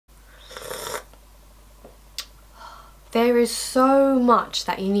There is so much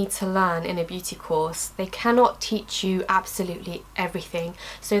that you need to learn in a beauty course. They cannot teach you absolutely everything.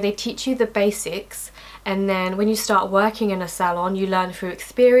 So they teach you the basics, and then when you start working in a salon, you learn through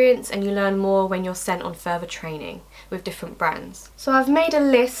experience, and you learn more when you're sent on further training with different brands. So I've made a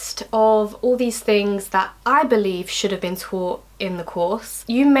list of all these things that I believe should have been taught in the course.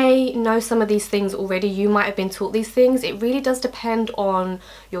 You may know some of these things already, you might have been taught these things. It really does depend on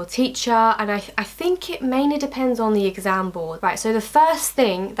your teacher, and I think it mainly depends on the exam board. Right, so the first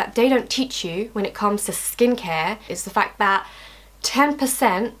thing that they don't teach you when it comes to skincare is the fact that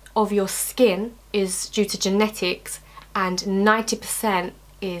 10% of your skin is due to genetics and 90%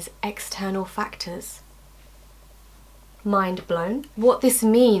 is external factors. Mind blown. What this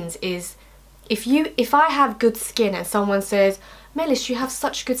means is if I have good skin and someone says, Melis, you have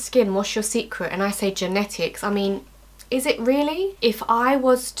such good skin, what's your secret? And I say genetics, I mean, is it really? If I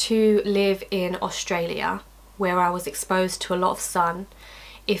was to live in Australia where I was exposed to a lot of sun,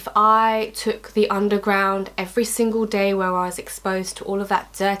 if I took the underground every single day where I was exposed to all of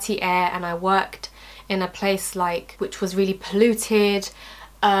that dirty air, and I worked in a place which was really polluted,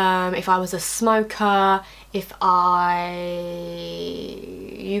 if I was a smoker, you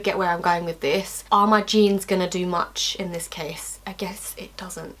get where I'm going with this. Are my genes gonna do much in this case? I guess it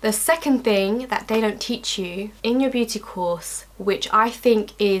doesn't. The second thing that they don't teach you in your beauty course, which I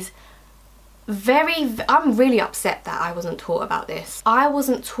think is I'm really upset that I wasn't taught about this. I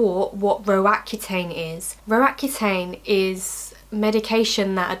wasn't taught what Roaccutane is. Roaccutane is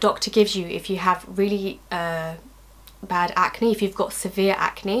medication that a doctor gives you if you have really bad acne, if you've got severe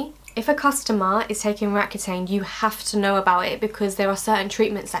acne. If a customer is taking Roaccutane, you have to know about it because there are certain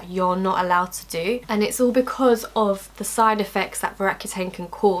treatments that you're not allowed to do, and it's all because of the side effects that Roaccutane can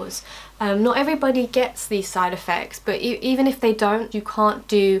cause. Not everybody gets these side effects, but even if they don't, you can't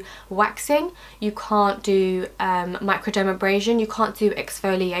do waxing, you can't do microdermabrasion, you can't do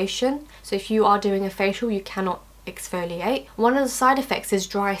exfoliation. So if you are doing a facial, you cannot exfoliate. One of the side effects is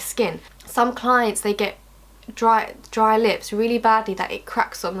dry skin. Some clients, they get dry lips really badly that it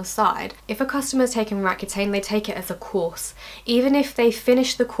cracks on the side. If a customer is taking Roaccutane, they take it as a course. Even if they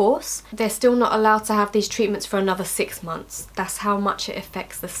finish the course, they're still not allowed to have these treatments for another 6 months. That's how much it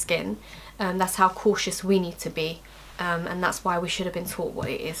affects the skin. That's how cautious we need to be. And that's why we should have been taught what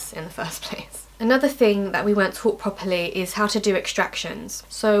it is in the first place. Another thing that we weren't taught properly is how to do extractions.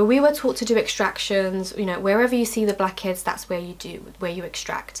 So we were taught to do extractions, you know, wherever you see the blackheads, that's where you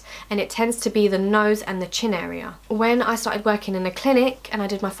extract. And it tends to be the nose and the chin area. When I started working in a clinic and I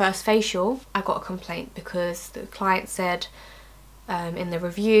did my first facial, I got a complaint because the client said in the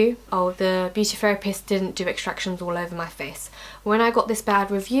review, oh, the beauty therapist didn't do extractions all over my face. When I got this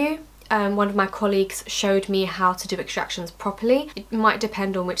bad review, one of my colleagues showed me how to do extractions properly. It might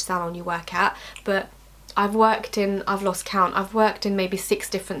depend on which salon you work at, but I've lost count, I've worked in maybe 6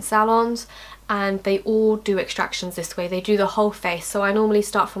 different salons, and they all do extractions this way. They do the whole face. So I normally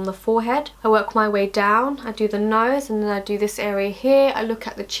start from the forehead, I work my way down, I do the nose, and then I do this area here, I look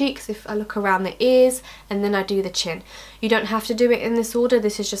at the cheeks, if I look around the ears, and then I do the chin. You don't have to do it in this order,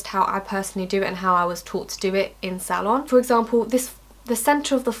 this is just how I personally do it and how I was taught to do it in salon. For example, the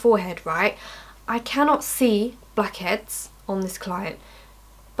centre of the forehead, right? I cannot see blackheads on this client,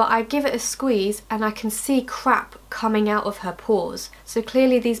 but I give it a squeeze and I can see crap coming out of her pores. So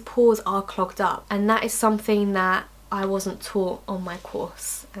clearly these pores are clogged up, and that is something that I wasn't taught on my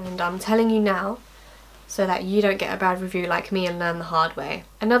course. And I'm telling you now so that you don't get a bad review like me and learn the hard way.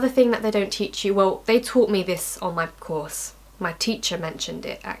 Another thing that they don't teach you, well, they taught me this on my course. My teacher mentioned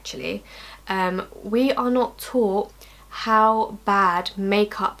it actually. We are not taught how bad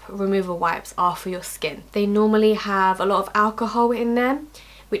makeup remover wipes are for your skin. They normally have a lot of alcohol in them,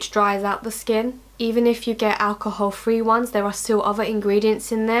 which dries out the skin. Even if you get alcohol-free ones, there are still other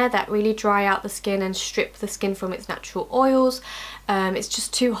ingredients in there that really dry out the skin and strip the skin from its natural oils. It's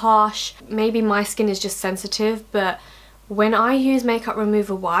just too harsh. Maybe my skin is just sensitive, but when I use makeup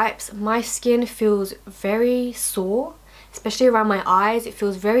remover wipes, my skin feels very sore. Especially around my eyes, it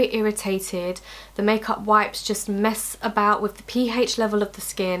feels very irritated. The makeup wipes just mess about with the pH level of the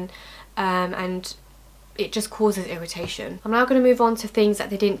skin, and it just causes irritation. I'm now going to move on to things that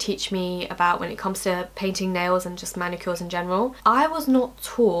they didn't teach me about when it comes to painting nails and just manicures in general. I was not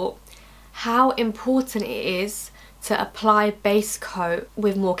taught how important it is to apply base coat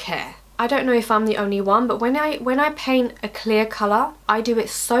with more care. I don't know if I'm the only one, but when I paint a clear colour, I do it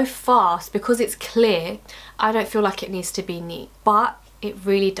so fast because it's clear. I don't feel like it needs to be neat, but it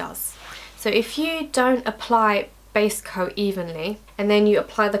really does. So if you don't apply base coat evenly and then you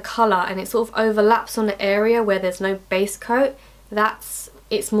apply the colour and it sort of overlaps on the area where there's no base coat, that's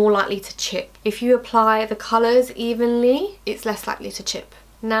it's more likely to chip. If you apply the colours evenly, it's less likely to chip.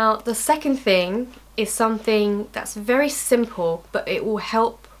 Now the second thing is something that's very simple, but it will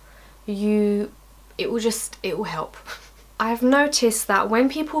help you, it will help. I've noticed that when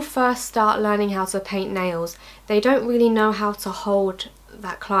people first start learning how to paint nails, they don't really know how to hold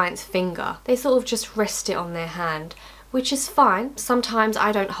that client's finger. They sort of just rest it on their hand, which is fine. Sometimes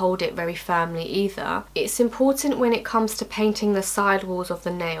I don't hold it very firmly either. It's important when it comes to painting the sidewalls of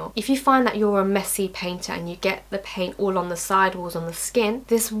the nail. If you find that you're a messy painter and you get the paint all on the sidewalls on the skin,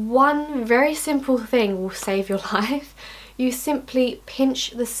 this one very simple thing will save your life. You simply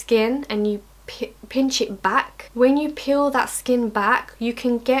pinch the skin and you pinch it back. When you peel that skin back, you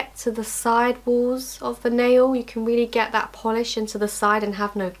can get to the side walls of the nail. You can really get that polish into the side and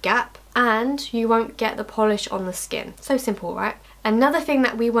have no gap, and you won't get the polish on the skin. So simple, right? Another thing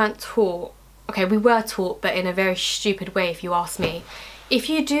that we weren't taught, okay, we were taught, but in a very stupid way if you ask me. If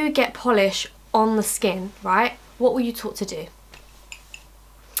you do get polish on the skin, right, what were you taught to do?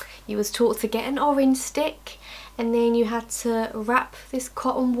 You was taught to get an orange stick, and then you had to wrap this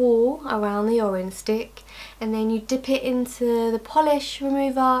cotton wool around the orange stick, and then you dip it into the polish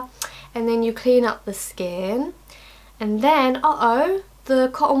remover, and then you clean up the skin, and then the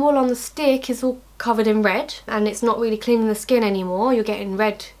cotton wool on the stick is all covered in red and it's not really cleaning the skin anymore. You're getting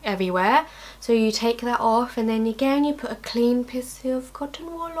red everywhere, so you take that off, and then again you put a clean piece of cotton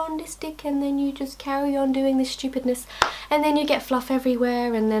wool on the stick, and then you just carry on doing this stupidness, and then you get fluff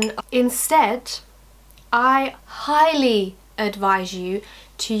everywhere. And then instead, I highly advise you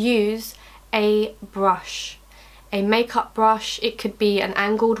to use a brush, a makeup brush. It could be an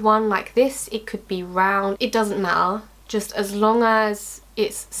angled one like this, it could be round, it doesn't matter, just as long as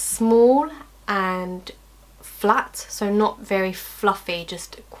it's small and flat, so not very fluffy,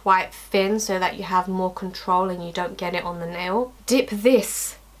 just quite thin so that you have more control and you don't get it on the nail. Dip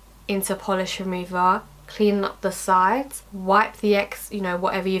this into polish remover, clean up the sides, wipe the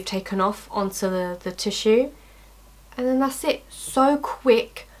whatever you've taken off onto the tissue, and then that's it. So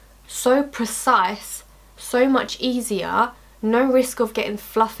quick, so precise, so much easier, no risk of getting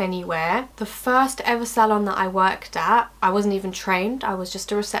fluff anywhere. The first ever salon that I worked at, I wasn't even trained, I was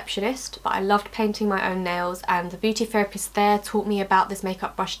just a receptionist, but I loved painting my own nails, and the beauty therapist there taught me about this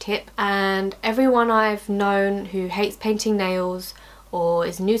makeup brush tip, and everyone I've known who hates painting nails or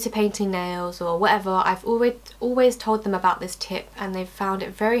is new to painting nails or whatever, I've always told them about this tip, and they've found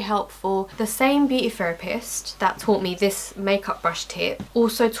it very helpful. The same beauty therapist that taught me this makeup brush tip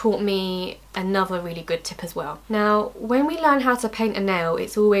also taught me another really good tip as well. Now when we learn how to paint a nail,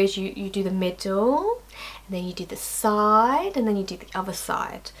 it's always you do the middle, and then you do the side, and then you do the other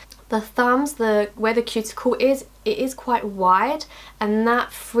side. The thumbs, where the cuticle is, it is quite wide, and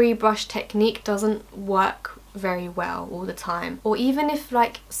that free brush technique doesn't work very well all the time. Or even if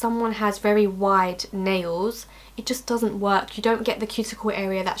like someone has very wide nails, it just doesn't work. You don't get the cuticle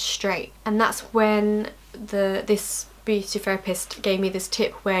area that's straight, and that's when this beauty therapist gave me this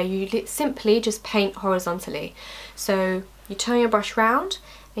tip where you simply just paint horizontally. So you turn your brush round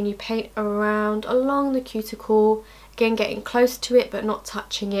and you paint around along the cuticle, again getting close to it but not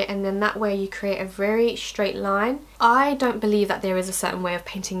touching it, and then that way you create a very straight line. I don't believe that there is a certain way of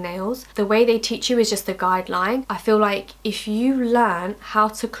painting nails. The way they teach you is just a guideline. I feel like if you learn how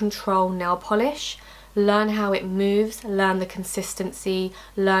to control nail polish, learn how it moves, learn the consistency,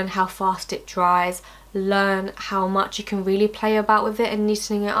 learn how fast it dries, learn how much you can really play about with it and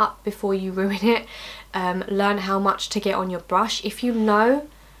neatening it up before you ruin it, learn how much to get on your brush. If you know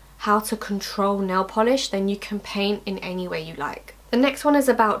how to control nail polish, then you can paint in any way you like. The next one is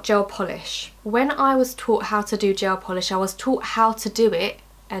about gel polish. When I was taught how to do gel polish, I was taught how to do it,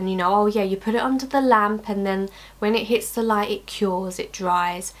 and you know, oh yeah, you put it under the lamp and then when it hits the light it cures, it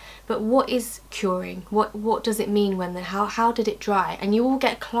dries. But what is curing? What does it mean when how did it dry? And you will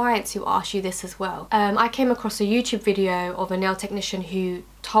get clients who ask you this as well. I came across a YouTube video of a nail technician who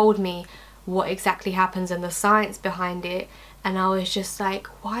told me what exactly happens and the science behind it, and I was just like,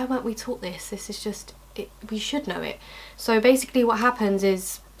 why weren't we taught this? This is just, we should know it. So basically what happens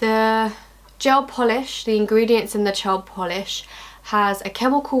is the gel polish, the ingredients in the gel polish, has a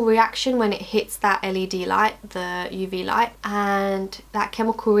chemical reaction when it hits that LED light, the UV light, and that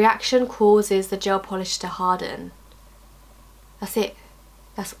chemical reaction causes the gel polish to harden. That's it.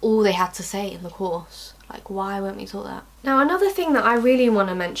 That's all they had to say in the course. Like, why weren't we taught that? Now another thing that I really want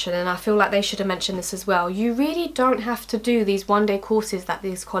to mention, and I feel like they should have mentioned this as well, you really don't have to do these one-day courses that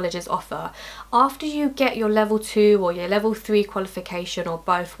these colleges offer. After you get your level 2 or your level 3 qualification, or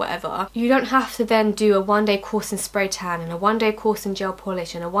both, whatever, you don't have to then do a one-day course in spray tan and a one-day course in gel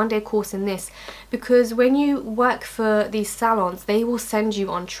polish and a one-day course in this, because when you work for these salons, they will send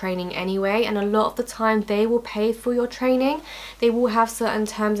you on training anyway, and a lot of the time they will pay for your training. They will have certain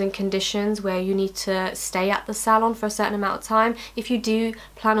terms and conditions where you need to stay at the salon for a certain amount of time. If you do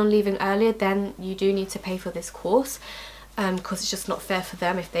plan on leaving earlier, then you do need to pay for this course, because it's just not fair for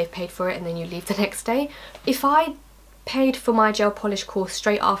them if they've paid for it and then you leave the next day. If I paid for my gel polish course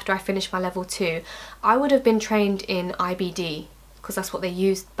straight after I finished my level 2, I would have been trained in IBD, because that's what they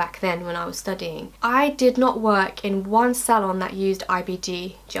used back then when I was studying. I did not work in one salon that used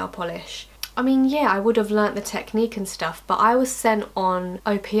IBD gel polish. I mean, yeah, I would have learnt the technique and stuff, but I was sent on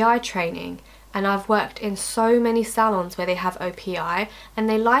OPI training, and I've worked in so many salons where they have OPI and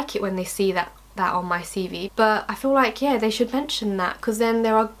they like it when they see that on my CV. But I feel like, yeah, they should mention that, because then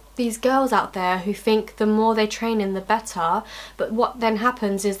there are these girls out there who think the more they train in the better, but what then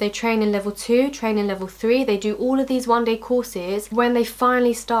happens is they train in level 2, train in level 3, they do all of these one-day courses. When they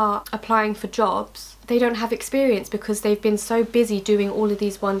finally start applying for jobs, they don't have experience because they've been so busy doing all of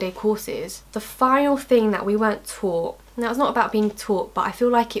these one-day courses. The final thing that we weren't taught, now it's not about being taught, but I feel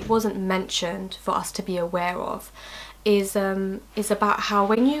like it wasn't mentioned for us to be aware of, is about how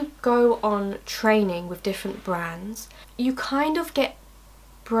when you go on training with different brands, you kind of get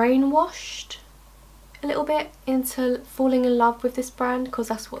brainwashed a little bit into falling in love with this brand, because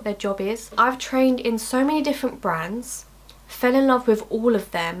that's what their job is. I've trained in so many different brands, fell in love with all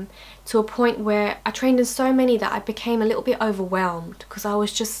of them, to a point where I trained in so many that I became a little bit overwhelmed, because I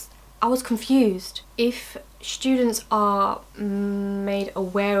was confused. If students are made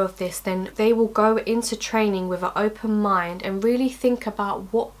aware of this, then they will go into training with an open mind and really think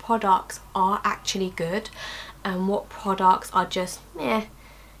about what products are actually good and what products are just meh,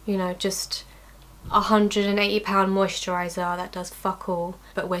 you know, just £180 moisturiser that does fuck all,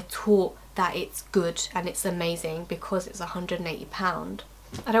 but we're taught that it's good and it's amazing because it's £180.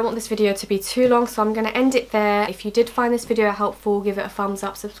 I don't want this video to be too long, so I'm going to end it there. If you did find this video helpful, give it a thumbs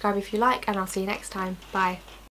up, subscribe if you like, and I'll see you next time. Bye.